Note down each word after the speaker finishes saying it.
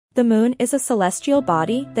The moon is a celestial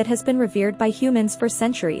body that has been revered by humans for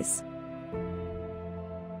centuries.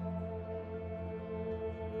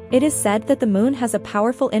 It is said that the moon has a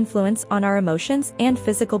powerful influence on our emotions and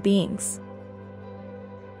physical beings.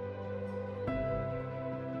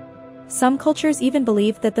 Some cultures even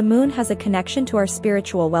believe that the moon has a connection to our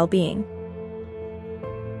spiritual well-being.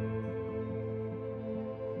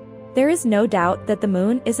 There is no doubt that the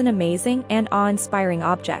moon is an amazing and awe-inspiring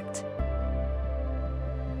object.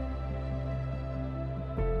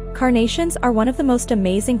 Carnations are one of the most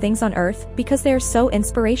amazing things on Earth because they are so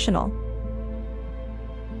inspirational.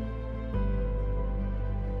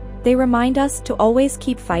 They remind us to always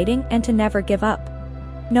keep fighting and to never give up,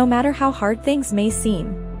 no matter how hard things may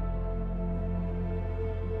seem.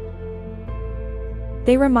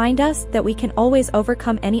 They remind us that we can always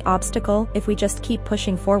overcome any obstacle if we just keep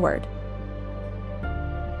pushing forward.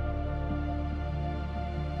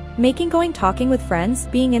 Making going talking with friends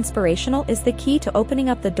being inspirational is the key to opening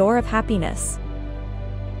up the door of happiness.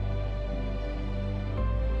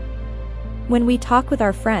 When we talk with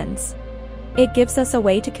our friends, it gives us a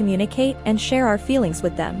way to communicate and share our feelings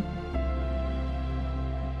with them.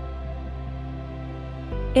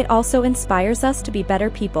 It also inspires us to be better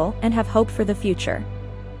people and have hope for the future.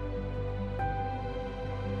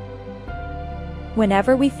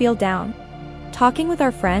 Whenever we feel down, talking with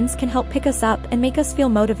our friends can help pick us up and make us feel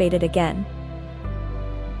motivated again.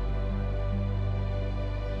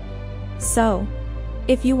 So,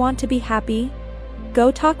 if you want to be happy, go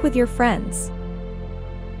talk with your friends.